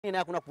Nini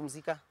hakuna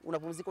kupumzika?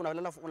 Unapumzika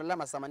unalala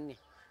masaa 4.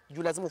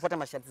 Juu lazima ufuate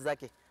masharti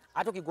zake.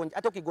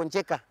 Hata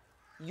ukigonjeka,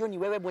 hiyo ni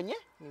wewe mwenyewe.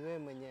 Ni wewe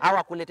mwenyewe. Au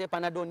akuletee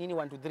panado nini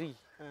 1 2 3.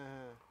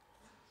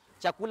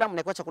 Chakula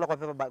mnakuwa chakula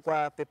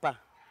kwa pepa.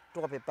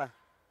 Toka pepa.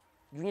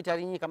 Juu ni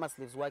tayari nyinyi kama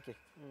slaves wake.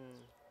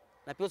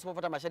 Na pia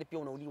usipofuata masharti pia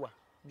unauliwa.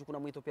 Juu kuna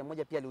Mwethiopia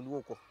mmoja pia aliuliwa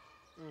huko.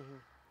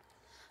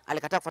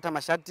 Alikataa kufuata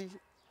masharti,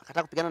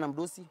 akataka kupigana na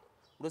mdosi.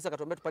 Mdosi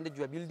akatuambia tupande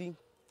juu ya building,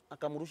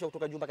 akamrusha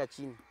kutoka juu mpaka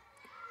chini.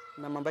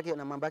 Na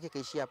mambo yake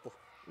kaishia hapo.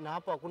 Na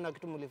hapo hakuna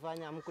kitu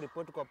mlifanya,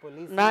 hamkuripoti kwa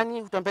polisi?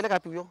 Nani utampeleka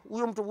wapi huyo?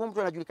 Huyo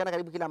mtu anajulikana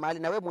karibu kila mahali,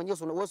 na wewe mwenyewe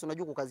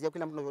unajua kukazia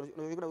kila mtu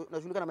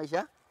unashughulika na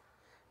maisha.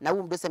 Na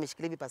huyo mdosi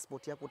ameshikilia hivi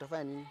passport yako,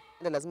 utafanya nini?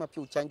 Ndio lazima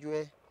pia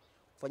uchanjwe,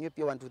 ufanywe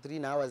pia 1 2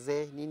 3 na hawa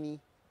wazee nini?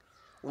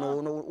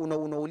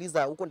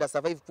 Unauliza huko nda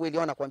survive kweli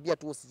au nakwambia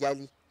tu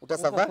usijali.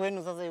 Utasurvive. Huko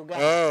kwenu sasa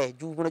Uganda.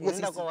 Juu unajua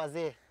sisi kwa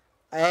wazee.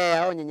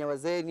 Hao nyenye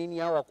wazee nini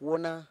hao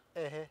wakuona.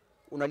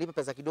 Unalipa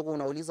pesa kidogo,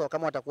 unauliza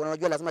kama watakuona.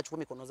 Unajua lazima achukue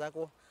mikono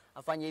zako,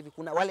 afanye hivi.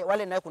 Kuna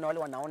wale naye kuna wale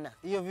wanaona.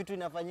 Hiyo vitu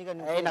inafanyika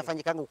ni ukweli.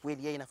 Inafanyika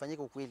ukweli,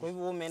 inafanyika ukweli. Kwa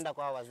hivyo wewe umeenda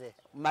kwa wazee?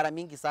 Mara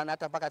mingi sana,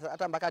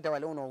 hata mpaka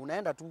wale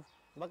unaenda tu.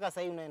 Mpaka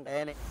sasa hivi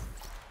unaenda?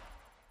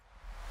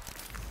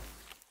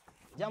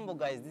 Jambo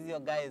guys, this is your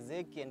guy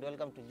Zeki and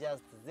welcome to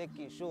Just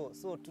Zeki Show.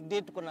 So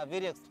today tuko na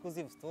very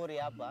exclusive story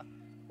hapa.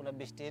 Kuna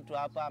beshte yetu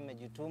hapa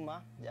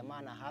amejituma,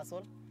 jamaa na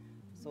hustle.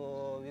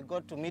 So we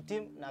got to meet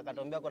him na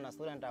akatuambia kuna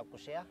story anataka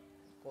kushare.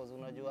 Because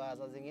unajua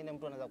saa zingine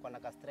mtu anaweza kuwa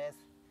na stress,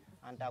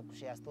 anataka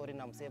kushare story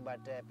na msee,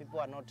 but people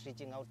are not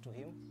reaching out to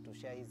him to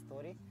share his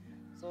story.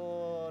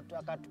 So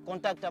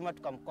contact ama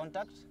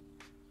tukamcontact.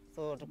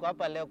 So tuko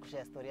hapa leo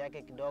kushare story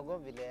yake kidogo,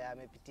 vile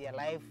amepitia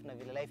life na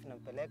vile life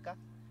inampeleka.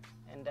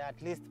 And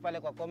at least pale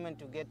kwa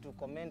comment you get to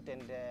comment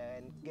and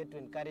get to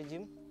encourage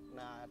him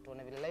na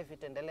tuone vile life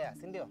itaendelea,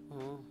 si ndio?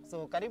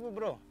 So karibu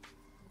bro.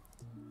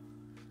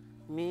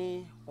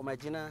 Me kwa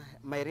majina,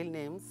 my real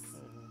names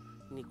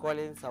ni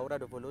Colin Saura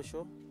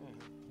Dovolosho,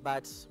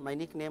 but my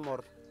nickname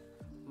or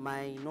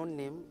my known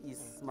name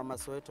is Mama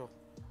Soweto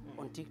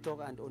on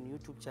TikTok and on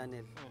YouTube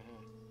channel.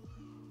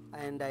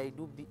 And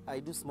I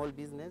do small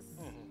business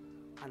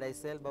and I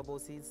sell bubble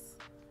seeds,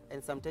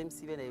 and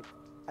sometimes even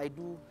I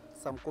do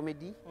some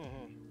comedy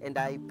and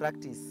I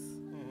practice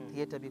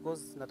theater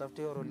because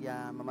natafuta hiyo role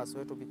ya Mama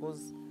Soweto,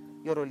 because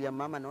hiyo role ya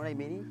mama naona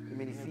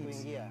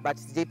imenifit, but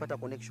sijaipata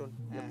connection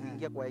ya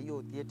kuingia kwa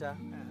hiyo theater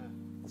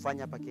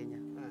kufanya hapa Kenya.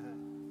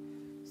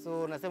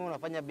 So unasema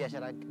unafanya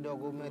biashara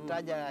kidogo,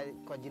 umetaja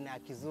kwa jina ya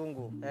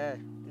kizungu.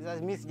 Sasa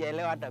mimi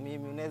sijaelewa hata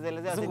mimi. Unaweza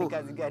elezea ni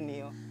kazi gani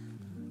hiyo?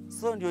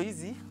 So ndio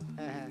hizi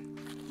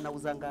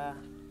nauzanga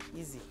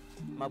hizi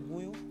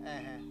mabuyu.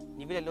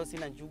 Ni vile leo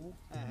sina njugu,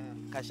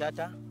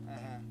 kashata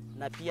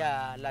na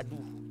pia ladu.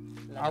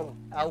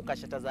 Au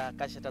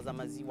kashata za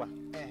maziwa.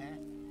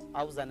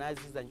 Au za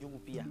nazi za njugu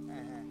pia.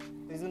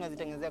 Hizi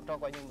unazitengenezea kutoka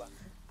kwa nyumba?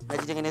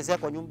 Najitengenezea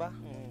kwa nyumba.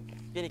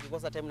 Pia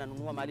nikikosa time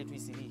nanunua mahali tu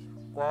isili.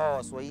 Kwa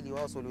Waswahili,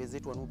 wao Waswahili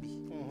wetu wanubi.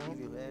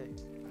 Hivyo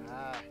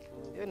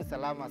hiyo ni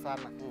salama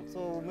sana. So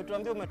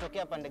umetuambia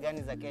umetokea pande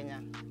gani za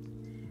Kenya?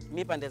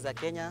 Mimi pande za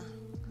Kenya,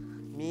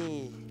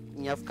 mimi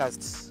ni half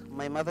caste.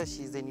 My mother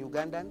she is an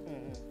Ugandan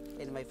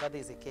and my father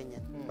is a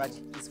Kenyan, but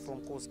he's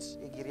from coast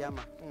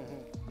Egiriama.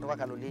 Kutoka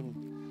Kaloleni.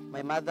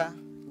 My mother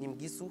ni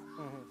Mgisu,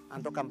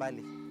 anatoka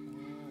Mbale.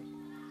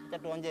 Acha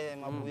tuonje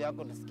mabuyu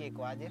yako tusikie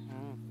iko aje.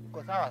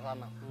 Iko sawa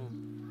sana.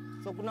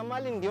 So kuna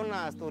mali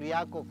ndiona story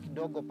yako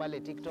kidogo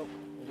pale TikTok,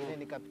 ngine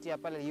nikapitia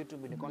pale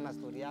YouTube nikaona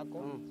story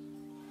yako.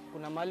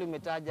 Kuna mali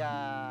umetaja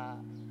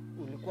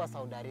ulikuwa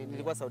Saudi Arabia.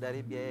 Nilikuwa Saudi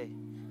Arabia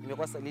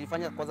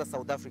nilifanya kwanza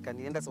South Africa,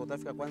 nilienda South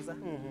Africa kwanza.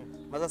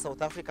 Maza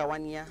South Africa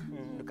 1 year,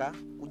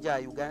 nikakuja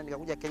Uganda,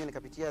 nikakuja Kenya,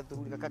 nikapitia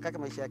nikakaa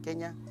maisha ya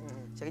Kenya.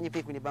 Kenya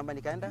pia kunibamba,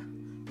 nikaenda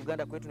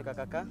Uganda kwetu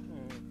nikakaa.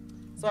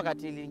 So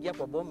wakati niliingia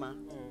kwa boma,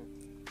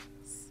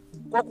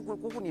 kwa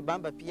kuku ni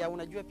bamba pia,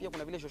 unajua pia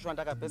kuna vile shosho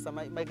anataka pesa.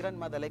 My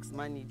grandmother likes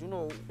money. You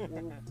know,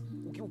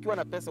 ukiwa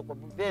na pesa kwa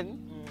then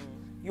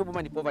hiyo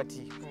boma ni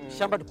poverty.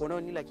 Shamba tuko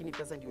nayo ni, lakini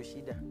pesa ndio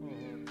shida.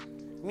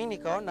 Mimi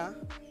nikaona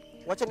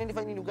wacha nini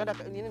nifanye Uganda,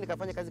 nini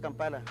nikafanya kazi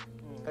Kampala.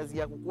 Kazi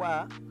ya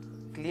kukua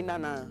cleaner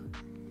na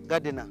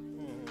gardener.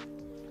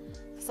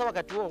 Sasa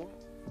wakati huo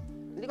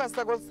nilikuwa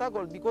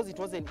struggle because it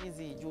wasn't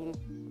easy.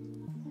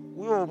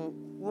 Huyo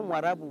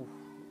Mwarabu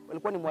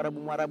alikuwa ni Mwarabu.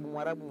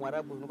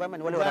 Nikama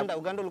ni wale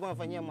Uganda ulikuwa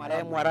unafanyia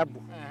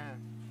Mwarabu.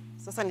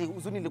 Sasa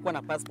uzuni nilikuwa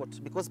na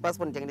passport, because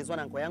passport nitengenezwa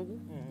na anko yangu.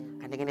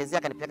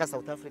 Kanitengenezea kanipeleka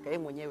South Africa yeye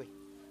mwenyewe.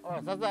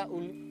 Sasa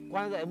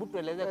kwanza hebu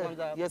tueleze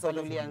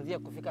kwanza ulianzia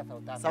kufika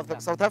South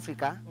Africa. South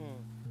Africa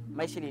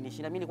maisha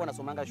ilinishinda. Mimi nilikuwa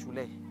nasomanga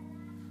shule.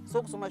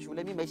 So kusoma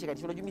shule mimi maisha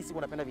kanisha, unajua mimi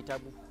siko napenda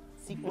vitabu.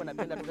 Siko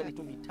napenda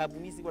tu vitabu.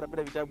 Mimi siko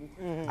napenda vitabu.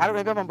 Hata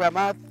unaniambia mambo ya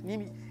math,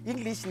 mimi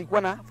English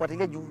nilikuwa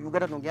nafuatilia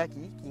Uganda tunaongea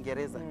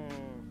Kiingereza.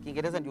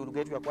 Kiingereza ndio lugha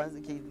yetu ya kwanza.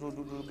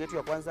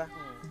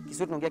 Kiswahili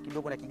tunaongea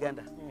kidogo na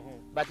Kiganda.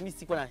 But mimi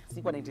siko na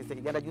interest ya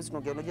Kiganda, juu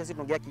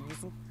tunaongea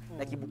Kigisu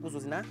na Kibukuzu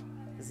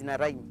zina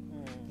rhyme.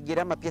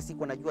 Kigirama pia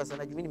siko najua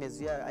sana, juu mimi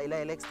nimezoea.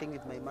 I like staying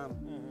with my mom.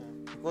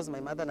 Because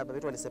my mother na baba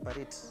yetu wali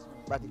separate.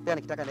 But pia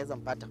nikitaka naweza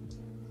mpata.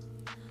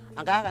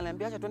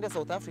 Akaniambia acha twende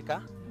South Africa,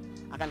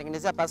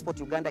 akanitengenezea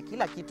passport Uganda,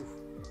 kila kitu.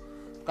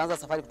 Tukaanza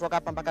safari kutoka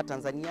hapa mpaka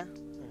Tanzania.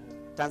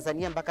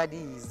 Tanzania mpaka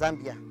hadi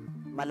Zambia,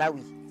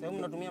 Malawi. Sasa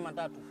mnatumia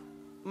matatu?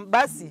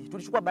 Basi,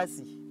 tulichukua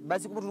basi.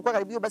 Basi kumbe tulikuwa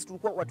karibu, basi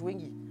tulikuwa watu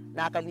wengi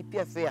na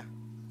akalipia fare.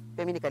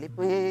 Pia mimi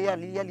nikalipa, yeye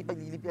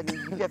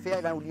alilipia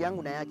fare na uli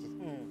yangu na yake.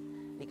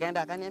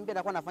 Nikaenda akaniambia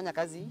atakuwa nafanya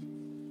kazi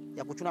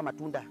ya kuchuna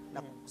matunda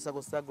na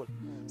kusago.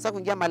 Sasa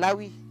kuingia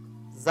Malawi,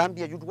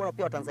 Zambia, juu tulikuwa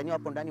pia Watanzania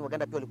wapo ndani,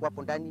 Waganda pia walikuwa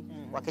hapo ndani,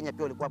 Wakenya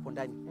pia walikuwa hapo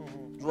ndani.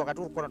 Juu wakati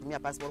tulikuwa tunatumia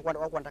passport,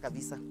 walikuwa wanataka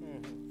visa.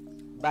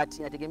 But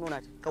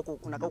inategemea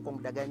unakaa kwa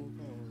muda gani.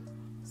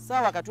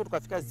 Sawa, wakati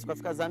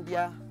tukafika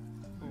Zambia,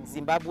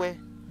 Zimbabwe.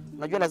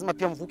 Unajua lazima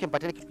pia mvuke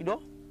mpatane kitu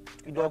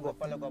kidogo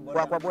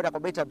kwa border kwa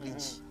Beta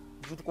Bridge.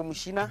 Juu tuko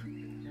Mshina.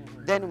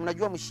 Then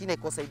unajua Mshina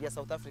iko side ya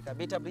South Africa,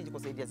 Beta Bridge iko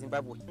side ya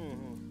Zimbabwe.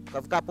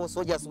 Tukafika hapo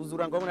soldiers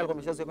uzuri wangu alikuwa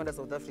ameshazoea kwenda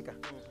South Africa.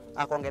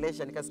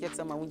 Akaongelesha, nikasikia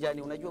kusema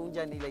unjani, unajua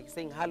unjani like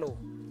saying hello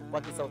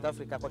kwa South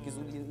Africa kwa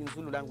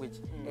Zulu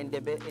language,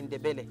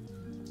 Ndebele.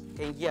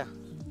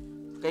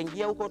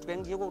 Tukaingia huko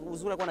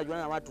uzuri kwa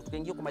najuana na watu.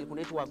 Tukaingia kwa mali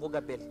kunaitwa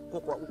Gogabel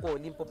huko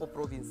Limpopo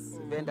province,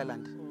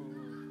 Vendaland.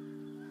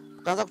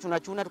 Tukaanza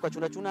kuchuna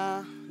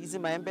tukachuna hizi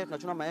maembe,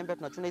 tunachuna maembe,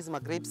 tunachuna hizi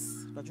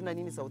grapes, tunachuna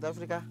nini South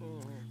Africa.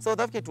 South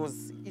Africa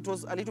it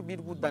was a little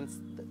bit good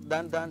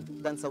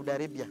than Saudi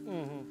Arabia.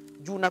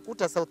 Juu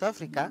nakuta South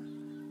Africa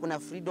kuna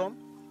freedom,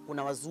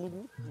 kuna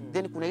wazungu,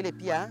 then kuna ile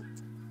pia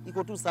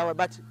iko tu sawa,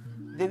 but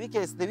the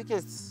weakest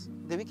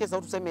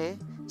how to say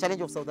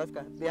challenge of South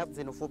Africa, they have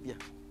xenophobia.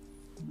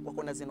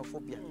 Wako na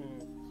xenophobia.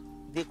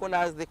 They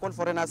call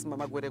foreigners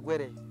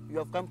mamagweregwere. You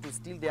have come to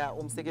steal their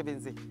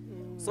omsegebenzi.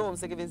 So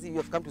omsegebenzi, you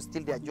have come to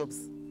steal their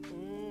jobs.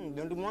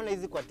 Ndio tumeona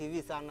hizi kwa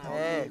TV sana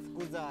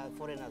wakifukuza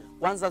foreigners.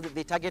 Once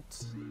they target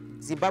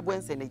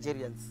Zimbabweans and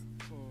Nigerians.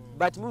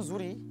 But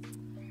mzuri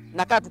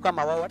nakaa tu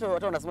kama wao. Hata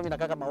wanasema mimi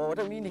nakaa kama wao.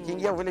 Hata mimi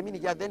nikiingia vile mimi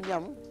nikia then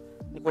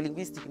niko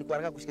linguistic, niko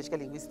haraka kushikashika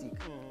linguistic.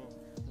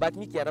 But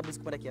mimi Kiarabu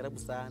sikupenda Kiarabu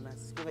sana.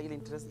 Sikuwa ile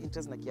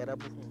interest na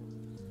Kiarabu.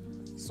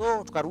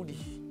 So tukarudi.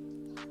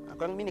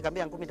 Mimi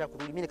nikamwambia ngumi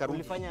nitakurudi, mimi nikarudi.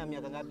 Ulifanya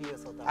miaka ngapi hiyo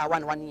South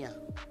Africa?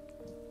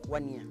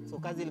 1 year. So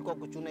kazi ilikuwa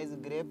kuchuna hizo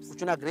grapes,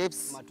 kuchuna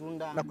grapes,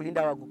 matunda na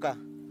kulinda waguka.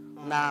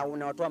 Na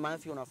unawatoa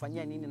mafi,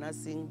 unafanyia nini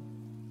nursing.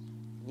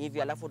 Ni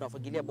hivi alafu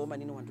unafagilia bomba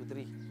nini 1 2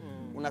 3.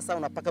 Unasaa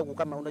unapaka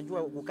kama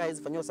unajua kukaa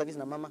hizi fanywa service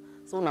na mama.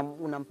 So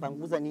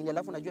unampanguza nini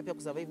alafu unajua pia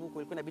kusurvive huko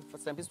ilikuwa inabidi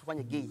first time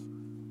tufanye gay.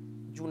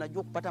 Juu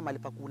unajua kupata mahali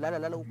pa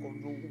kulala huko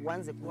ndio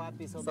uanze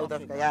wapi South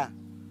Africa. Yeah.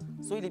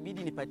 So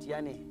ilibidi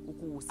nipatiane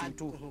huku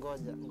Sintu.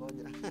 Ngoja.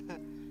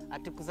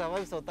 Ati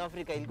kusurvive South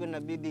Africa ilikuwa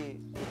inabidi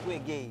ukue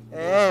gay.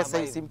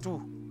 Sasa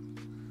Sintu.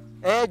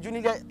 Juu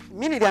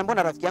mimi niliambiwa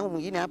na rafiki yangu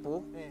mwingine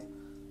hapo.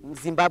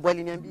 Zimbabwe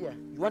aliniambia,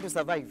 you want to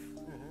survive.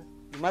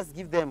 You must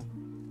give them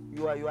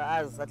your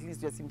as at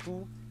least your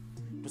Sintu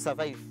to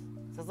survive.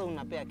 Sasa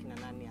unapea kina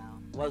nani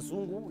hao?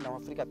 Wazungu na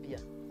Waafrika pia.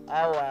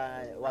 Hao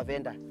wa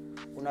venda.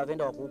 Kuna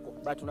venda wako huko.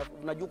 But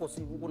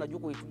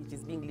unajua it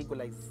is being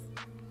legalized.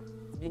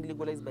 Being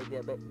legalized by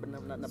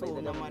the so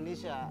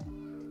unamaanisha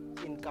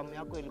income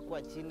yako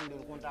ilikuwa chini ndio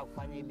ulikuwa unataka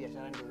kufanya hii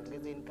biashara ndio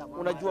ongeze income.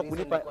 Unajua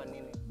kulipa kwa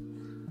nini?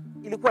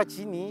 Ilikuwa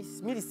chini.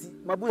 Mimi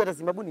mabuyu hata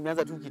Zimbabwe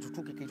nimeanza tu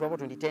kitu hapo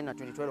 2010 na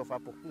 2012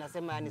 hapo.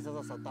 Nasema yani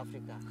sasa South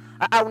Africa.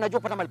 Unajua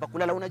kupata mahali pa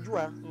kulala,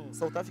 unajua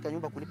South Africa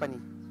nyumba kulipa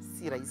ni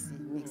si rahisi,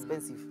 ni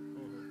expensive.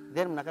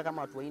 Then mnakaa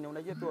kama watu waine,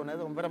 unajua pia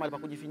unaweza kupata mahali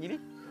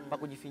pa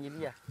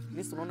kujifinyilia.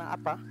 List unaona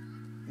hapa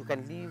you can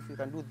live, you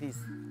can do this.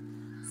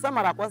 Sasa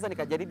mara kwanza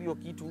nikajaribu hiyo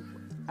kitu.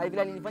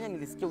 Vile nilifanya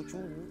nilisikia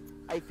uchungu.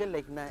 I felt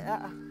like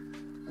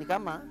ni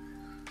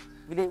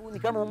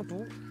kama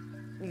mtu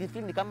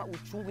nilifeel ni kama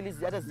uchungu ile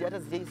hata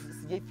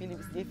sijai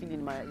feel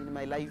in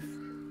my life.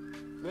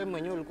 Wewe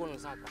mwenyewe ulikuwa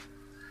unasaka.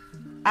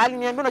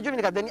 Aliniambia unajua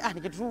nikadhani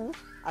ni kitu tu.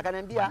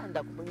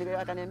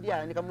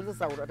 Akaniambia nikamuuliza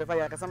sawa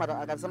atafanya,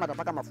 akasema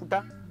atapaka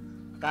mafuta.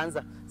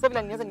 Kaanza. Sasa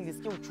vile nilianza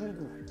nilisikia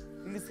uchungu.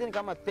 Nilisikia ni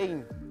kama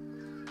pain.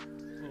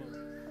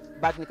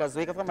 But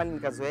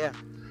nikazoea.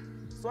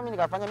 So mimi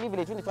nikafanya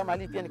vile tu nifanya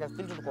mali pia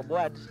nikafeel tu tuko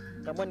bored.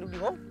 Kama nirudi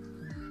home.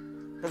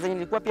 Pesa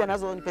nilikuwa pia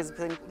nazo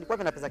nilikuwa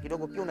na pesa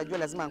kidogo pia unajua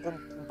lazima anko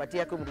mpatie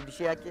yake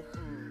umrudishie yake.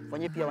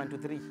 Fanyie pia 1 2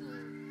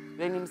 3.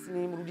 Then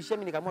nimrudishie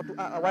mimi nikaamua tu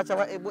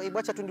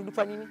acha tu nirudi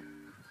fanya nini?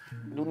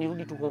 Ndio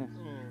nirudi tu home.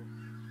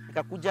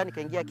 Nikakuja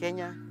nikaingia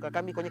Kenya,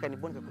 kaka mimi kwenye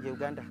kaniboni nikakuja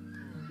Uganda.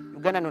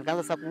 Uganda ndio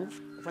nikaanza sasa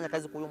kufanya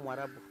kazi kwa huyo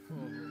Mwarabu.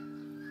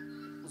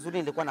 Uzuri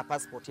nilikuwa na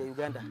passport ya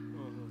Uganda.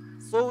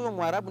 So huyo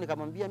Mwarabu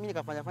nikamwambia mimi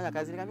nikafanya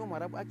kazi, nikamwambia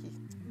Mwarabu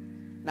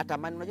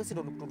natamani unajua sisi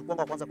ndio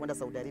tulikuwa kwanza kwenda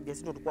Saudi Arabia,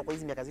 sisi ndio tulikuwa kwa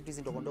hizi miaka zetu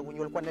hizi ndogo ndogo,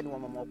 wenyewe walikuwa ndani wa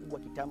mama wakubwa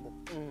kitambo.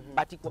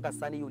 Bati kwa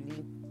kasani hiyo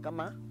link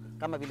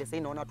kama vile sasa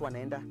naona watu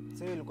wanaenda.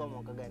 Sasa hiyo ilikuwa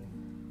mwaka gani?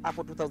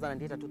 Hapo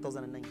 2008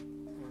 2009.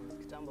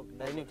 Kitambo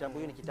kidogo.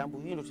 Hiyo ni kitambo,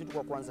 hiyo ndio sisi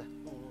tulikuwa kwanza.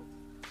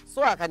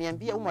 So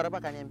akaniambia Mwarabu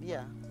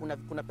akaniambia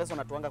kuna pesa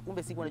unatoanga,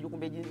 kumbe siku unajua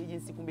kumbe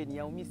agency kumbe ni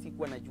yao, mimi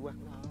sikuwa najua.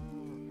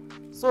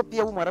 So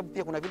pia Mwarabu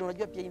pia kuna vile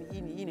unajua pia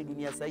hii ni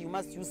dunia sasa, you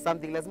must use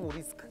something, lazima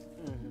urisk.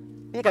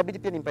 Ikabidi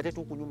pia nimpatie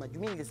tu huku nyuma. Juu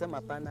mimi nilisema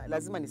hapana,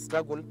 lazima ni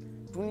struggle.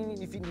 Tu nini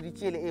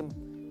nifinichie ile aim.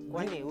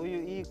 Kwani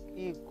huyu hii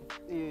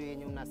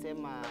yenye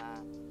unasema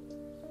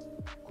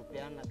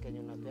kupeana Kenya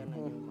unapeana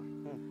nyuma.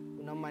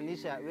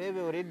 Unamaanisha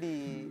wewe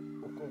already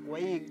uko kwa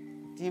hii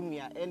timu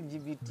ya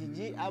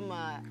LGBTG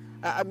ama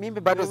mimi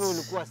bado wewe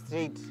ulikuwa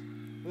straight?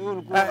 Wewe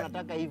ulikuwa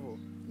unataka hivyo?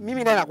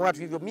 Mimi naye nakuwa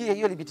tu hivyo. Mimi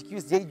hiyo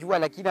LGBTQ sijaijua,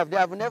 lakini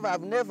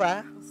I've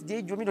never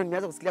sijaijua. Mimi ndo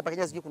nimeanza kusikia hapa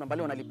Kenya, sijui kuna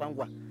mbali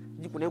wanalipangwa.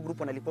 Sijui kuna hiyo group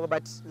wanalipwa,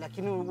 but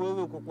lakini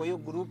wewe uko kwa hiyo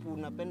group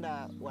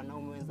unapenda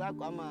wanaume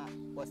wenzako ama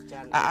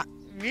wasichana?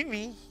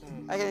 Mimi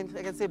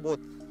I can say both,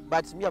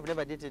 but me I've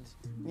never dated.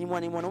 Ni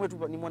mwanaume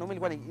tu, ni mwanaume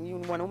nilikuwa ni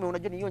mwanaume,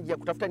 unajua ni hiyo njia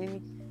kutafuta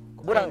nini?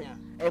 Bora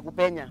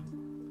kupenya.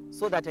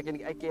 So that I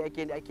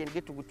can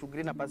get to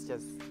greener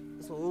pastures.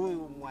 So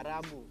huyu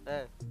Mwarabu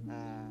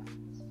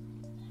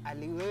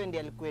wewe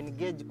ndiye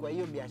alikuengage kwa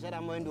hiyo biashara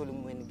ama wewe ndiye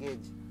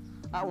ulimuengage?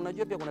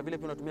 Unajua pia kuna vile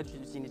pia unatumia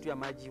chini tu ya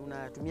maji,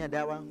 unatumia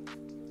dawa,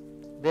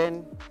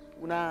 then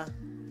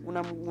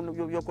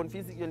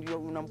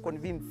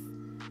unamconvince.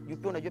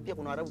 Pia unajua pia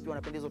kuna Waarabu pia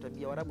wanapenda hizo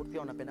tabia. Waarabu pia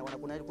wanapenda,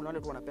 kuna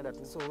wale tu wanapenda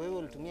tu. So wewe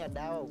ulitumia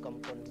dawa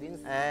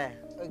ukamconvince?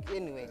 Okay,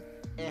 anyway.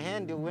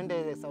 Ndio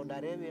uende Saudi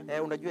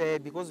Arabia. Unajua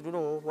because you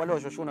know wale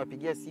washosho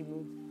unapigia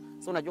simu.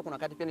 So unajua kuna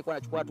wakati pia nilikuwa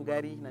nachukua watu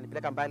gari na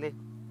nipeleka mbale.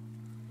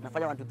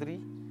 Nafanya 1 2 3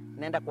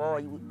 naenda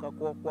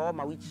kwa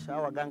mawitch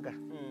au waganga.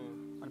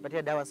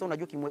 Wanapatia dawa. So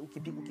unajua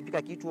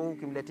ukipika kitu au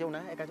ukimletea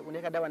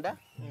unaweka dawa nda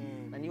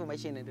na niyo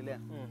maisha inaendelea.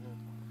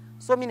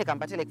 So mimi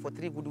nikampatia like for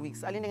 3 good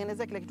weeks.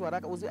 Alinitengenezea kila kitu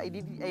haraka. I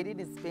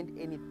didn't spend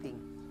anything.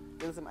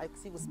 I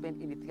siku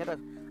spend anything.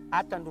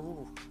 Hata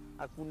ndururu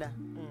hakuna.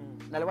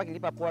 Na leo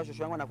akilipa poa,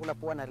 shosho yangu anakula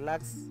poa na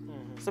relax.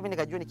 So mimi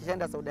nikajua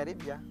nikishaenda Saudi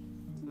Arabia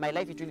my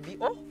life it will be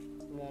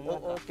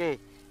okay.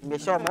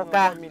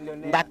 Nimeshaomoka.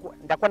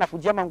 Ndakuwa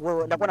nakujia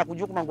manguo, ndakuwa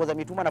nakujua kwa manguo za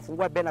mituma,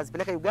 nafungua bena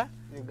nazipeleka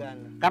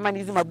Uganda. Kama ni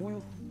hizo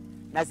mabuyu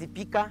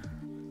nazipika,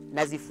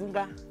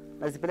 nazifunga,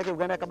 nazipeleka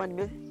Uganda kama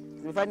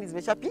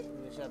zimeshapikwa.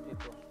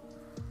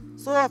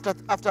 So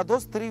after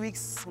those 3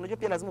 weeks unajua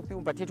pia lazima pia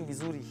umpatie tu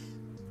vizuri.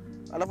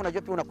 Alafu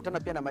unajua pia unakutana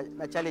pia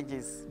na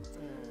challenges.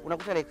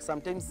 Unakuta like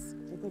sometimes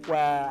huku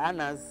kwa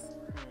Anas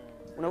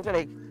unakuta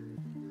like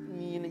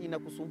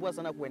inakusumbua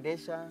sana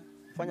kuendesha,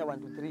 kufanya 1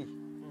 2 3.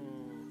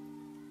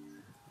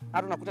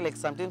 Hata unakuta like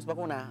sometimes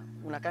mpaka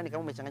unakaa kama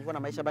umechanganywa na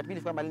maisha, but mimi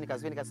nilikuwa mbali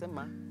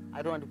nikasema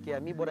I don't want to care.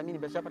 Mimi bora mimi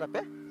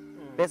nimeshapata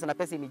pesa na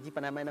pesa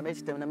imejipa na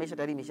maisha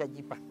tayari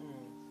imeshajipa.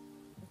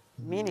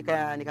 Mimi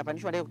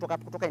nikapandishwa ndege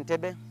kutoka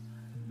Entebbe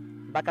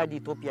mpaka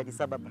Ethiopia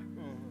Addis Ababa.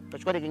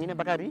 Tukachukua ndege nyingine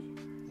mpaka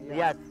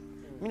Riyadh.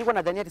 Mimi nilikuwa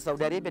nadhania ati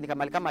Saudi Arabia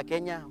nikamali kama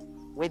Kenya,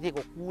 weather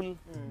iko cool.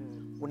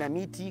 Kuna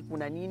miti,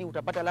 kuna nini,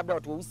 utapata labda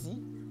watu weusi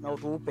na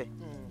watu weupe.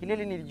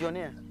 Kile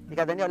nilijionea.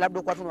 Nikadhania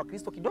labda kwa watu wa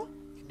Kristo kidogo.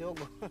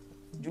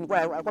 Juu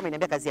alikuwa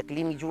ameniambia kazi ya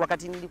clean. Juu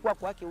wakati nilikuwa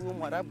kwake huyo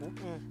Mwarabu,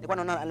 alikuwa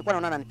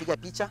naona ananipiga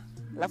picha,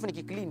 alafu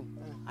nikiclean,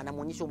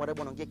 anamuonyesha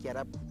Mwarabu anaongea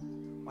Kiarabu.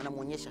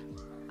 Anamuonyesha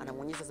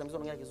Samson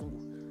anaongea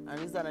Kizungu.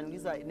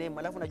 Ananiuliza name,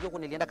 alafu najua kwa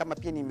nilienda kama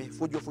pia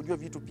nimefujwa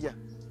vitu pia.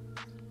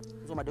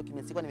 Hizo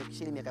madocuments sikuwa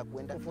nimefikisha ile miaka ya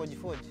kuenda. Forge.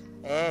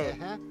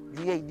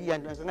 Juu ya ID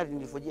anataka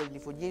nilifojia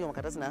hiyo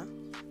makaratasi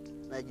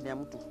na jina ya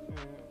mtu.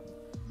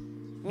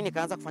 Mimi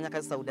nikaanza kufanya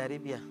kazi Saudi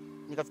Arabia.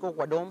 Nikafika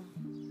kwa dom.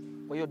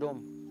 Kwa hiyo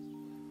dom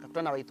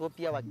kakutana na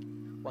Ethiopia,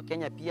 wa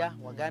Kenya pia,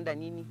 Waganda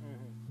nini.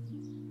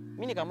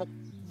 Mimi nikaamua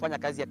kufanya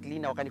kazi ya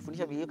cleaner,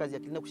 wakanifundisha vile kazi ya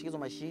cleaner, kushika hizo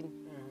machine,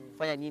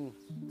 kufanya nini.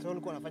 So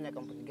ulikuwa unafanya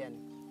kampuni gani?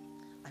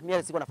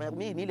 Mimi sikuwa nafanya.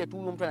 Mimi ni ile tu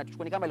huyo mtu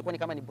anachukua ni kama alikuwa ni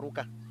kama ni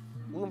broker.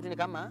 Huyo mtu ni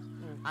kama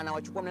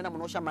anawachukua mnaenda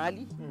mnaosha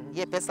mahali,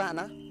 yeye pesa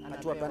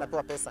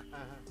anapewa pesa.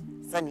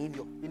 Sasa ni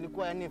hivyo.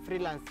 Ilikuwa yani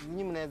freelance.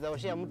 Nyinyi mnaweza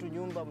oshea mtu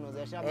nyumba,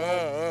 mnaweza osha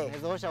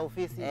mnaweza osha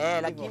ofisi.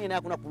 Lakini na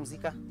hakuna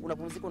kupumzika.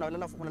 Unapumzika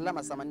unalala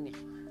masaa 4.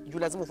 Juu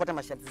lazima ufuate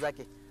masharti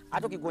zake.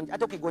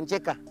 Hata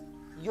ukigonjeka,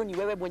 hiyo ni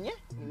wewe mwenyewe.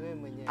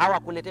 Au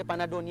akuletee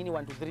panado nini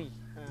 1 2 3.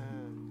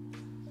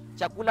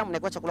 Chakula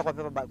mnaikuwa chakula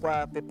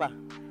kwa pepa.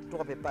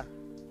 Kutoka pepa.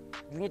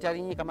 Juu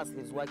tayari nyinyi kama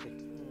slaves wake.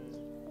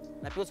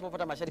 Na pia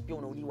usipofuata masharti pia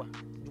unauliwa.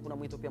 Juu kuna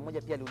Mwethiopia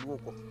mmoja pia aliuliwa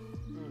huko.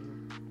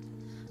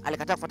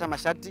 Alikataa kufuata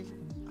masharti,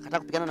 akataka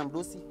kupigana na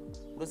mdosi.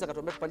 Mdosi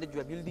akatuambia tupande juu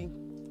ya building,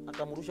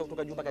 akamrusha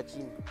kutoka juu mpaka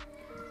chini.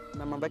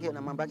 Na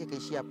mambo yake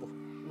kaishia hapo.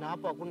 Na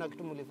hapo hakuna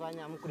kitu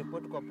mlifanya,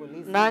 hamkuripoti kwa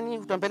polisi? Nani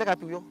utampeleka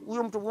wapi huyo?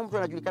 Huyo mtu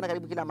anajulikana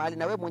karibu kila mahali,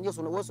 na wewe mwenyewe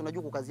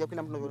unajua kukazia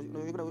kila mtu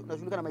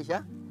unashughulika na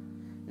maisha.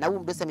 Na huyo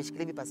mdosi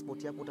ameshikilia hivi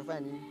passport yako, utafanya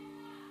nini?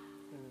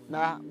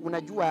 Na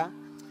unajua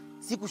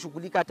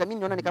sikushughulika, hata mimi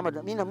naona ni kama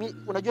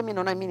unajua mimi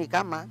naona mimi ni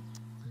kama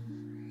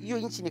hiyo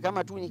inchi ni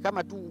kama tu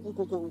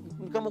huko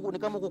ni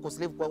kama huko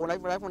slave kwa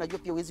unajua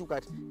pia uwezi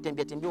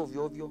ukatembea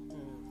ovyo ovyo.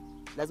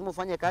 Lazima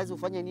ufanye kazi,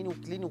 ufanye nini,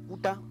 uclean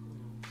ukuta.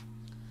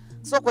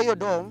 So kwa hiyo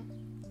dom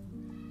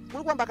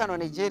kulikuwa mpaka na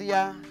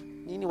Nigeria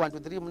nini 1 2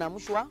 3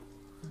 mnaamshwa.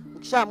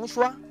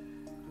 Ukishaamshwa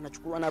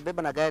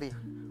anabeba na gari.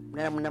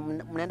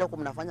 Mnaenda huko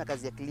mnafanya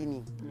kazi ya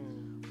cleaning.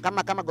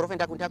 Kama gorofa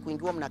inataka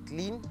kuingiwa mna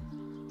clean.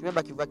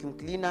 Tumeba vacuum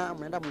cleaner,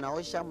 mnaenda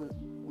mnaosha,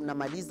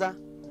 mnamaliza,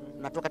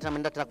 mnatoka tena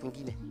mnaenda tena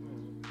kwingine.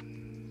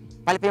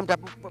 Pale pia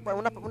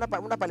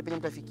una pale penye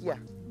mtafikia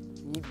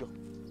hivyo.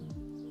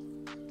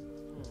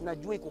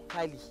 Najua iko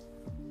kali.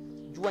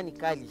 jua ni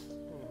kali.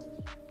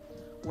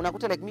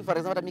 Unakuta like me for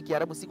example hata mimi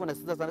Kiarabu siko na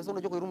sita sana. So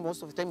unajua kwa room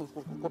most of the time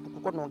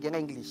kulikuwa tunaongea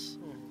English.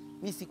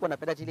 Mimi siko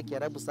napenda ile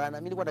Kiarabu sana.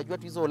 Mimi nilikuwa najua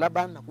tu hizo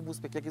laban na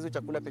kubus pekee yake, hizo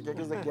chakula pekee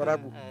yake za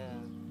Kiarabu.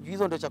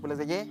 Hizo ndio chakula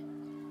zenye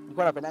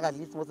nilikuwa napenda at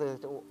least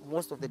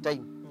most of the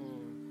time.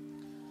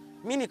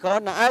 Mimi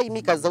nikaona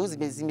mimi kazi zao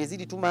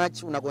zimezidi too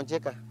much,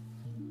 unagonjeka.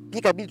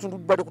 Pika bili tu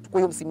bado kutukua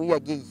hiyo msimu hii ya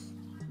gay.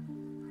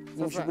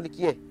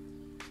 Nimshughulikie.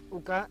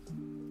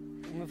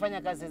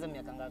 Umefanya kazi hizo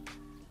miaka ngapi?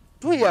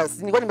 2 years.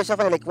 Nilikuwa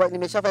nimeshafanya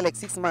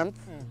like 6 months.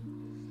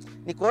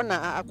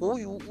 Nikaona kwa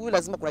huyu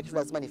lazima kuna kitu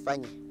lazima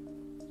nifanye.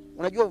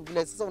 Unajua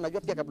vile sasa,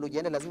 unajua pia kabla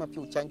ujiende lazima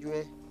pia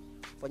uchanjwe.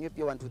 Fanywe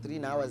pia 1 2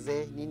 3 na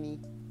wazee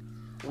nini.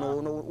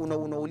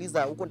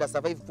 Unauliza huko nda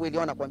survive kweli,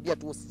 au nakwambia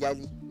tu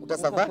usijali.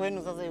 Utasurvive.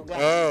 Kwenu sasa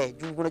Uganda.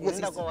 Juu unajua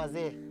sisi kwa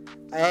wazee.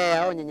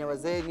 Hao nyenye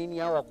wazee nini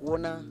hao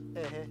wakuona.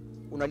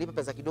 Unalipa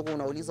pesa kidogo,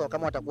 unauliza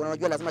kama watakuona.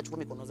 Unajua lazima achukue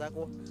mikono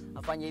zako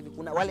afanye hivi.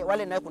 Kuna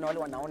wale nayo kuna wale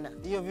wanaona.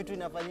 Hiyo vitu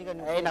inafanyika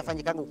ni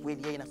inafanyika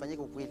ukweli,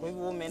 inafanyika ukweli. Kwa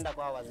hivyo umeenda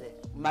kwa wazee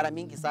mara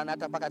mingi sana,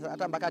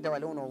 hata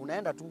wale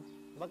unaenda tu.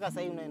 Mpaka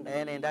sasa hivi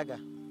unaenda? Naendaga.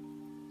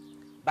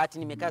 But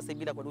nimekaa sasa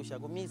bila kudusha.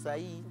 Mimi sasa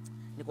hii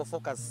niko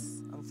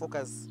focus. I'm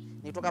focus.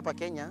 Nitoka hapa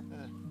Kenya.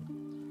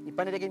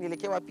 Nipande ndege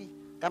nielekee wapi?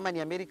 Kama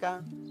ni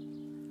Amerika,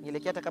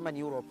 nielekee hata kama ni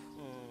Europe.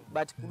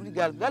 But kurudi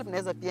Gulf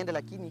naweza piende,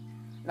 lakini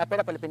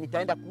napenda pale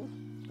nitaenda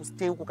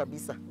kustay huko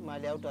kabisa.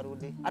 Mahali au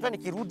utarudi? Hata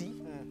nikirudi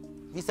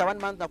visa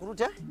 1 month na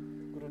kurudi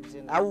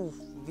tena. Au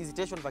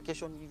visitation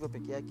vacation hivyo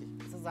peke yake.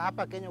 Sasa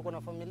hapa Kenya uko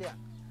na familia?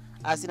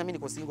 Sina, mimi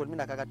niko single. Mimi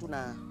nakaa tu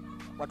na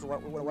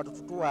watu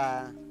tutu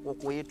wa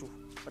wako yetu.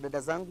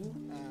 Dada zangu,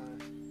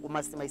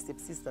 my step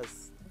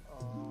sisters.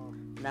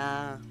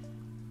 Na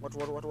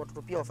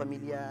watu pia wa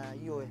familia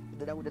hiyo.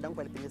 Dadangu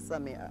pale penye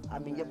sasa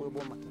ameingia kwa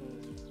boma.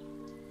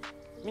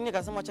 Mimi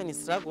nikasema acha ni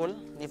struggle,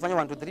 nifanye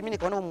 1 2 3. Mimi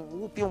nikaona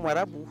huu pia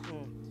Mwarabu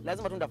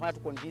lazima tu ndafanya tu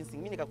convincing.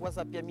 Mimi nikakuwa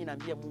sasa pia mimi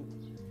naambia Mungu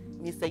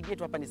nisaidie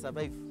tu hapa ni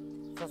survive.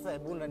 Sasa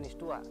hebu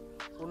unanishtua.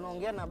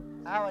 Unaongea na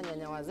hawa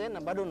nyanya wazee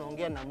na bado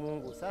unaongea na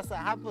Mungu. Sasa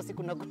hapo si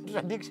kuna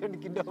contradiction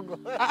kidogo.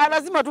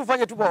 Lazima tu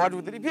ufanye tu kwa 1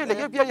 2 3. Pia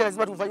ile pia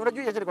lazima tu ufanye.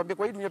 Unajua acha nikwambie,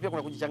 kwa hii dunia pia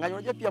kuna kujichanganya.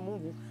 Unajua pia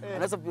Mungu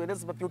anaweza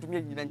pia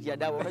utumie njia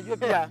dawa. Unajua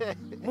pia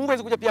Mungu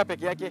hawezi kuja pia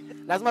peke yake.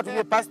 Lazima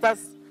tumie pastors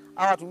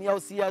au atumie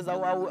seers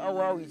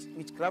au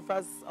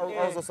witchcrafters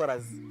au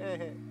sorcerers.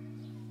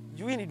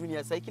 Juu ni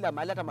dunia sasa, kila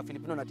mahali hata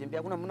Mafilipino wanatembea.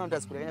 Hakuna mtu anataka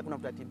kusikiliza, kuna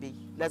mtu atembei.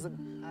 Lazima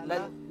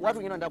watu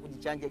wengine wanataka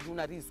kujichanja juu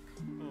na risk.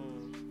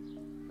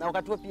 Na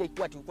wakati huo pia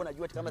ikiwa tulikuwa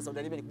najua kama Saudi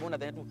Arabia ni kuona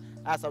dhani tu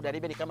Saudi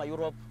Arabia ni kama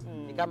Europe,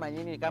 ni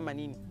kama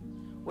nini.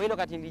 Wewe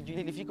wakati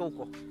nilifika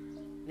huko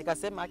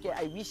nikasema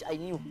I wish I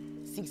knew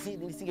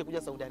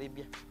nisingekuja Saudi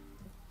Arabia.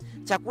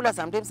 Chakula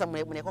sometimes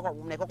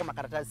mnaikuwa kwa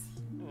makaratasi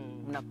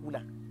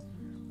mnakula.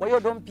 Kwa hiyo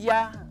dom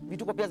pia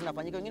vituko pia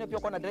zinafanyika. Wengine pia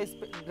kwa na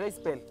dry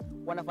spell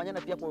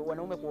wanafanyana pia kwa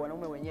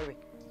wanaume wenyewe.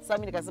 Sasa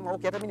mimi nikasema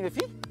okay, hata mimi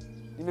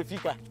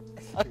nimefika.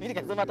 Mimi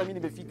nikasema hata mimi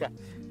nimefika.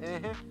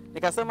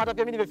 Nikasema hata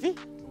pia mimi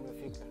nimefika.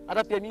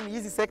 Hata pia mimi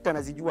hizi sekta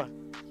nazijua.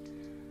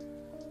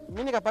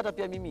 Mimi nikapata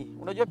pia mimi.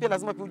 Unajua pia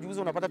lazima pia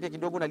ujuzi, unapata pia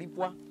kidogo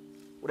unalipwa,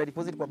 una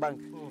deposit kwa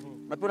bank.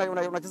 Na pia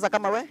unacheza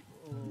kama we.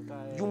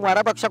 Juu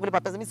Mwarabu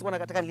akishakulipa pesa, mimi sikuwa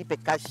nataka nilipe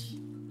cash.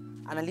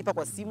 Analipa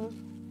kwa simu.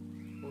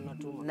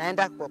 Unatuma.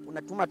 Naenda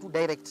unatuma tu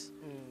direct.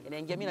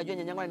 Inaingia, mimi najua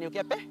nyanyangu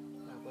ananiwekea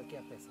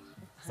kuwekea pesa.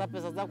 Sasa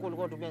pesa zako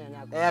ulikuwa unatumia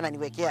nyanyako?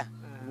 Ananiwekea.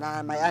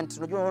 Na my aunt,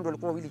 unajua wao ndio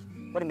walikuwa wawili.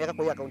 Kwa nimeweka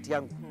kwa hiyo account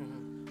yangu.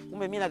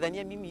 Kumbe mimi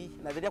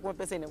nadhania kwa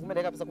pesa kumbe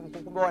naweka pesa,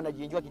 kumbe wao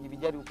wanajienjoy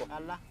kijivijari huko.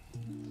 Allah.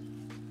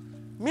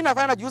 Mimi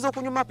nafanya najiuza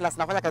huko nyuma plus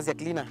nafanya kazi ya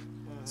cleaner.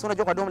 So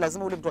unajua kwa dom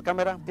lazima ule mtu wa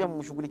kamera pia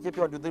mshughulikie,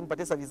 pia ndio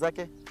mpatie service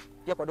zake.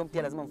 Pia kwa dom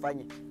pia lazima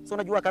mfanye. So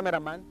unajua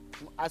cameraman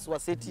aswa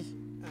seti.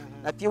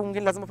 Na pia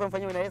mwingine lazima pia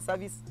mfanywe na yeye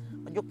service.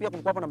 Unajua pia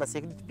kulikuwa hapa na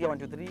security pia 1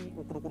 2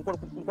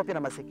 3, kulikuwa pia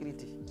na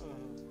security.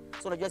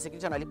 So unajua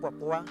security analipwa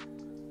poa.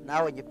 Na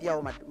hao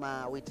pia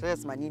ma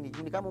waitress manini.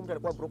 Juu kama mtu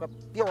alikuwa broker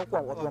pia wako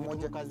watu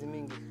wamoja.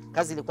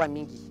 Kazi ilikuwa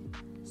mingi.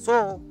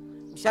 So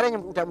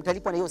mshahara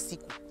mtalipwa na hiyo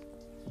siku.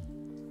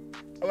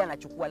 Yeye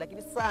anachukua,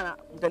 lakini sana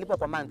mtalipwa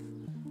kwa month.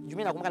 Juu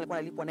mimi nakumbuka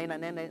nilikuwa nalipwa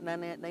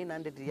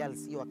 900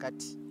 riyals hiyo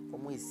wakati kwa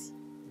mwezi.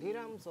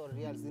 Dirhams or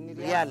riyals? Ni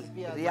riyals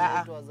pia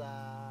zinaitwa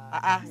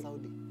za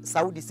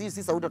Saudi.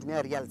 Si Saudi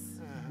tumia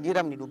riyals.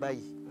 Dirham ni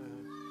Dubai.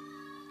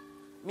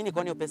 Mimi niko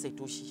na hiyo pesa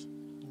itoshi.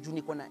 Juu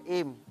niko na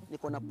aim,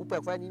 niko na pupa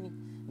ya kufanya nini?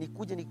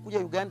 Nikuje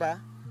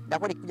Uganda,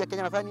 ndakuwa nikikuja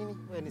Kenya nafanya nini?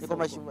 Niko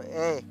mashimo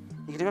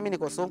nikitemea, mimi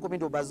niko sonko, mimi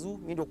ndo bazuu,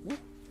 mimi ndo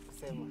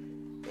kusema.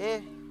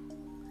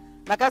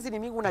 Na kazi ni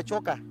mingi,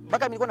 unachoka.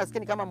 Mpaka nilikuwa nasikia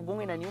ni kama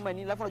mgongo inaniuma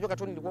nini. Alafu unajua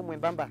katoni nilikuwa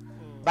mwembamba.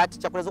 But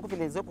chakula zako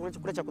vile zako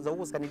kula chakula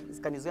zako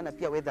skanizoea, na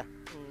pia weather.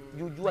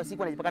 Jua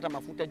siku anajipaka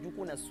mafuta juu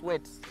kuna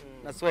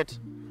sweat.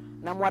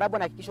 Na Mwarabu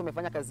anahakikisha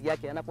umefanya kazi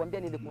yake. Anakuambia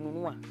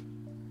nilikununua,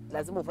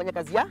 lazima ufanye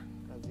kazi yako.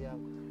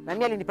 Na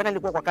mimi alinipenda,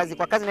 nilikuwa kwa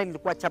kazi na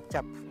nilikuwa chap.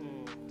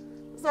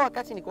 Sasa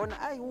wakati nikaona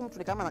huyu mtu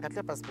ni kama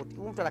anakatilia passport.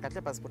 Huyu mtu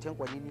anakatilia passport yangu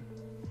kwa nini?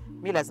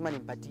 Mimi lazima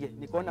nimpatie.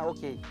 Nikaona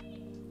okay.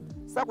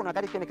 Sasa kuna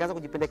wakati pia nikaanza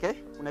kujipendekeza,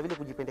 kuna vile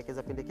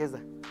kujipendekeza.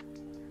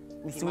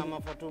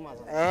 Mama Fatuma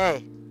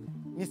sasa.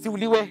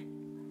 nisiuliwe.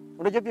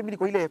 Unajua pia mimi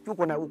niko ile pia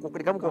uko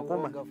kama uko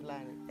koma.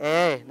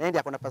 Naende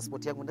ako na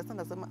passport yangu. Ndio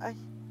nasema ai.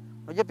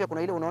 Unajua pia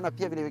kuna ile unaona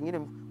pia vile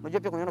wengine,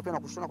 unajua pia kuna pia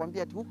nakushona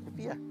kwambia ati huku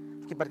pia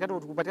tukipatikana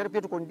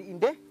pia tuko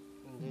inde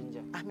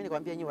njinja. Mimi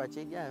nikwambia nyinyi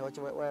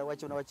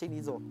wacheni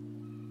hizo.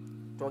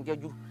 Tuongee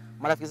juu.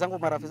 Marafiki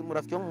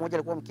wangu mmoja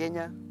alikuwa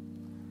Mkenya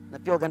na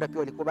pia Uganda pia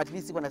walikuwa, but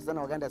mimi siko na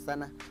sana Uganda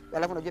sana.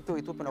 Alafu unajua pia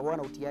Ethiopia na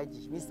wana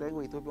utiaji. Mimi sasa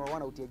hiyo Ethiopia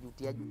wana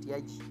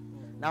utiaji.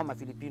 Nao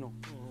Mafilipino.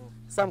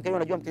 Sasa Mkenya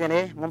unajua Mkenya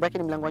naye mambo yake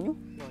ni mlango wa nyuma.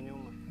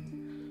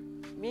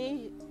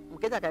 Mimi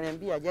Mkenya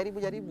akaniambia jaribu.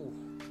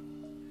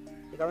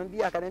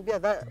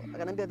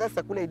 Akaniambia that's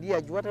a cool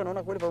idea. Juu hata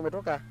unaona kule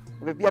umetoka,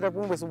 umepia hata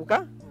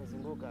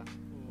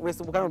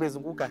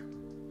umezunguka.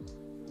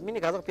 Mimi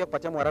nikaanza pia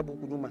kupatia Mwarabu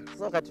huku nyuma.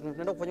 Sasa wakati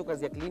tunaenda kufanya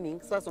kazi ya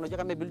cleaning, sasa unajua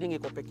kama building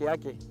iko peke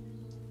yake.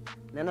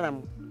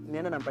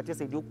 Naenda nampatia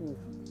saidi huku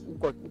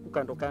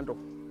kando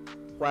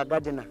kwa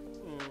gardener.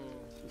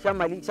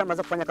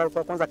 Shamaanza kufanya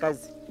kwanza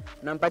kazi.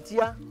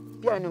 Nampatia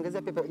pia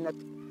niongezea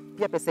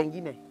pia pesa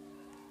nyingine.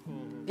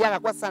 Pia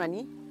akakuwa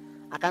sana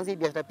akaanza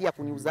biashara pia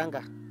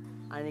kuniuzanga.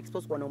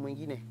 Expose kwa wanaume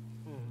wengine.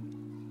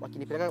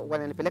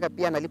 Wananipeleka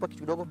pia nalipwa kitu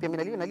kidogo pia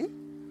mimi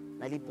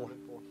nalipwa.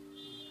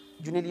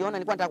 Juu niliona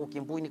nilikuwa nataka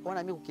kukimbui,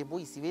 nikaona mimi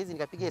kukimbui siwezi,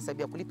 nikapiga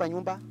hesabu ya kulipa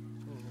nyumba.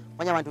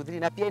 Fanya 1 2 3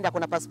 na pia enda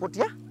kuna passport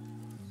ya.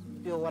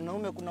 Pia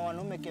kuna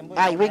wanaume kimbui.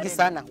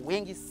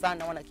 Wengi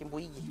sana wana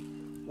kimbui.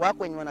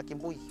 Wako wenye wana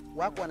kimbui.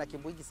 Wako wana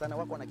kimbui sana,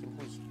 wako wana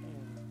kimbui.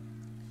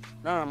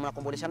 Na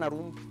mnakomboleshana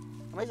room.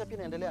 Maisha pia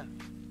yanaendelea.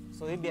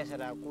 So hii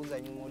biashara ya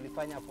kuuza nyumba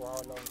ulifanya for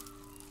how long?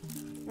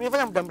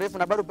 Nimefanya muda mrefu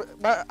na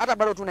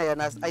bado tu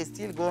na I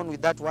still go on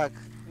with that work.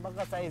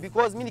 Mpaka sasa hivi.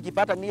 Because mimi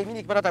nikipata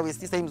hata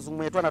West sasa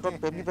mzungu yetu anatoa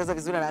pesa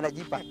vizuri na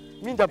anajipa.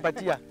 Mimi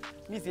nitampatia.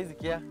 Mimi siwezi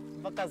kia.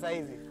 Mpaka sasa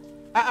hivi.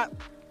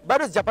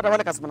 Bado sijapata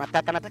wale customer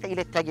nataka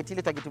ile target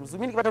mzuri.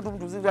 Mimi nikipata tu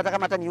mtu mzuri hata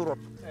kama hata ni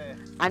Europe.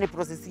 Ani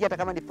processia hata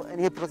kama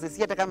ni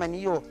processia hata kama ni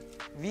hiyo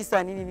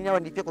visa nini au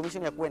nilipia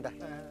commission ya kwenda.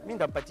 Mimi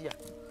nitampatia.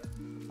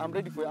 I'm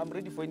ready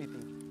for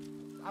anything.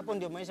 Hapo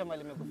ndio maisha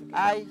mali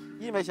imekufikia.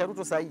 Hii maisha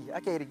Ruto sahihi.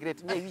 I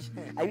regret. I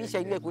wish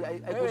I knew.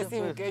 Wewe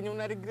si Mkenya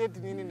una regret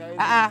nini na wewe?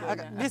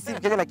 Mimi si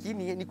Mkenya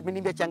lakini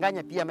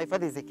nimechanganya pia. My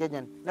father is a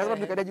Kenyan. Lazima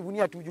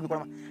nikajivunia tu juu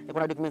niko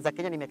na documents za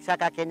Kenya,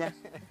 nimeshaka Kenya.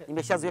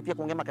 Nimeshazoea pia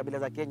kuongea makabila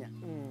za Kenya.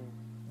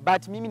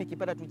 But mimi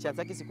nikipata tu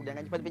chance yake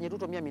sikudanganya. Pale penye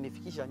Ruto mimi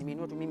amenifikisha,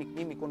 nimeinua tu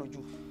mimi mikono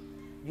juu.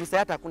 Juu sasa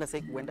hata hakuna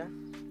sasa kuenda.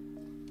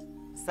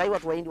 Sasa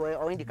watu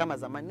waendi kama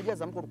zamani. Unajua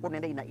zamani kulikuwa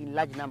unaenda in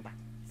large number.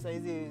 Sasa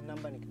hizi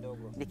namba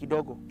ni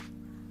kidogo.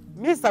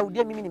 Mimi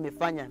Saudia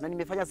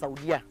nimefanya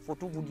Saudia for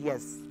 2 good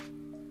years.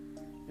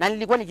 Na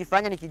nilikuwa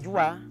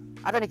nikijua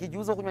hata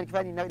nikijuza kunywa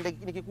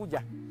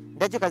nikikuja.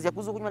 Ndacho kazi ya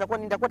kuuza kunywa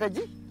nitakuwa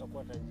tajiri.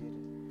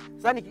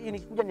 Sasa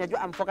nikikuja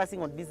ninajua I'm focusing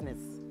on business.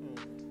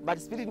 But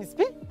spirit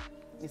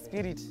ni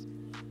spirit.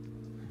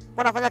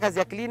 Kwa nafanya kazi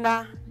ya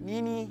cleaner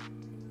nini?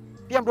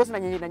 Pia mdosi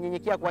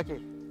nanyenyekea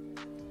kwake.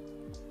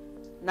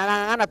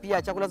 Na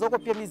pia chakula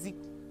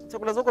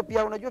zako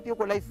pia unajua pia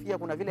uko life pia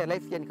kuna vile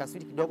life pia ni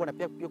kaswiti kidogo na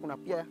pia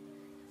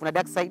kuna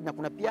dark side na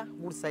kuna pia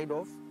good side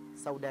of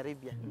Saudi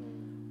Arabia.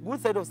 Good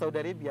side of Saudi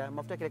Arabia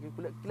mafuta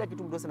kila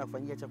kitu mdosi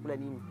anakufanyia chakula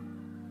nini.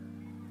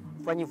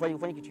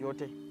 Fanye kitu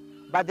yote.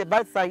 But the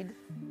bad side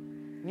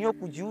niyo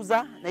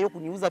kujiuza na hiyo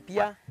kuniuza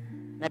pia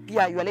na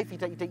pia your life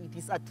it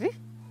is at risk.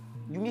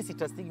 You miss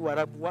it astigi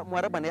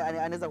Mwarabu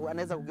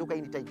anaweza kugeuka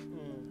anytime.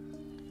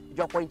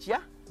 Jua kwa nchi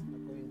yake.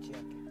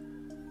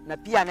 Na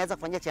pia anaweza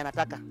kufanyia chenye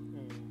anataka.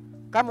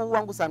 Kama huu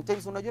wangu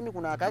sometimes unajua mimi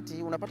kuna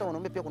wakati unapata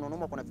wanaume pia kuna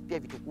wanaume kuna pia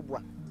vitu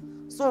kubwa.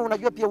 So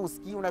unajua pia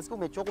unasikia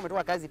umechoka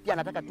umetoka kazi pia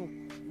anataka tu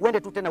uende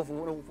tu tena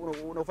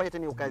unafanya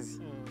tena hiyo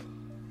kazi.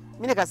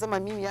 Mimi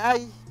nikasema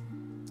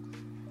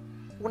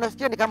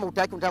unafikiria ni kama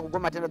unataka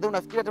kugoma tena. Then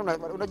unafikiria tena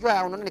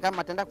unajua unaona ni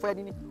kama atenda kufanya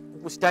nini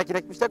kukushtaki.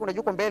 Na kushtaki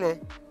unajua uko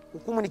mbele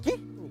hukumu ni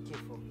kifo.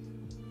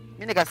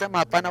 Mimi nikasema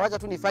hapana, wacha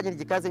tu nifanye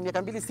nijikaze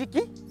miaka 2 si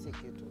kitu.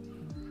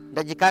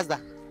 Ndajikaza.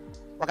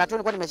 Wakati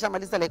nilikuwa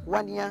nimeshamaliza like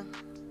 1 year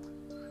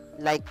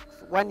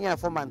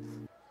 4 months.